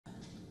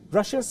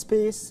Russia's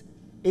space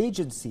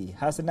agency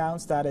has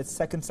announced that its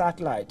second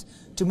satellite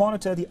to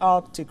monitor the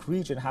Arctic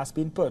region has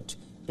been put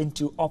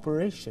into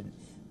operation,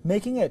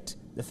 making it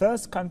the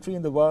first country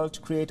in the world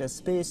to create a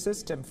space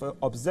system for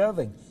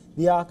observing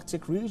the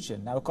Arctic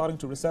region. Now, according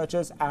to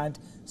researchers and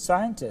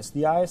scientists,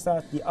 the ice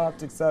at the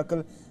Arctic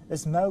Circle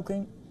is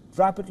melting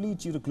rapidly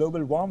due to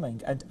global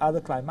warming and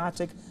other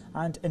climatic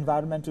and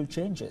environmental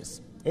changes.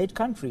 8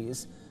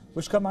 countries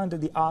which come under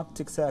the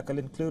Arctic Circle,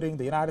 including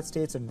the United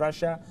States and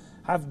Russia,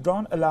 have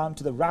drawn alarm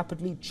to the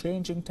rapidly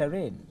changing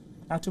terrain.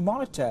 Now, to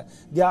monitor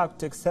the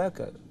Arctic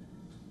Circle,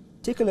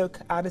 take a look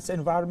at its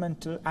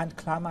environmental and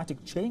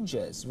climatic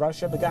changes.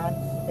 Russia began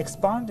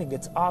expanding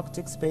its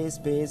Arctic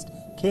space-based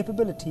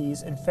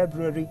capabilities in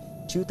February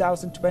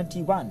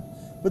 2021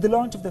 with the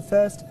launch of the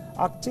first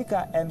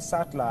Arktika-M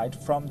satellite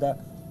from the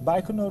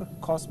Baikonur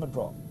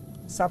Cosmodrome.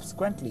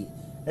 Subsequently,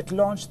 it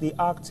launched the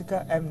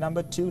Arktika-M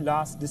 #2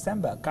 last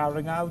December,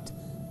 carrying out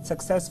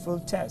successful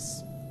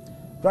tests.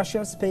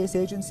 Russia's space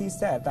agency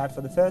said that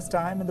for the first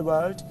time in the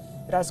world,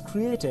 it has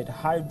created a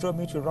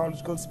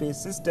hydrometeorological space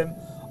system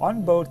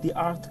on board the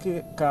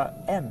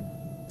Arktika-M.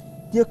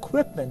 The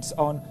equipment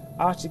on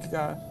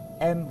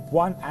Arktika-M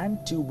 1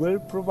 and 2 will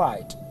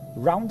provide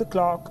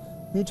round-the-clock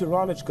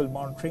meteorological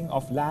monitoring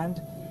of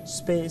land,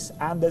 space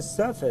and the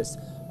surface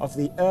of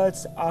the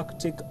Earth's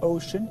Arctic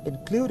Ocean,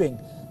 including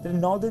the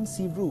Northern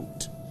Sea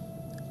route.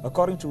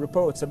 According to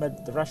reports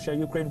amid the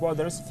Russia-Ukraine war,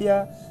 there is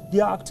fear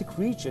the Arctic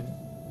region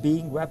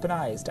being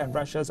weaponized and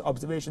Russia's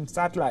observation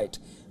satellite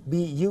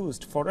be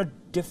used for a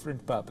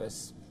different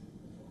purpose.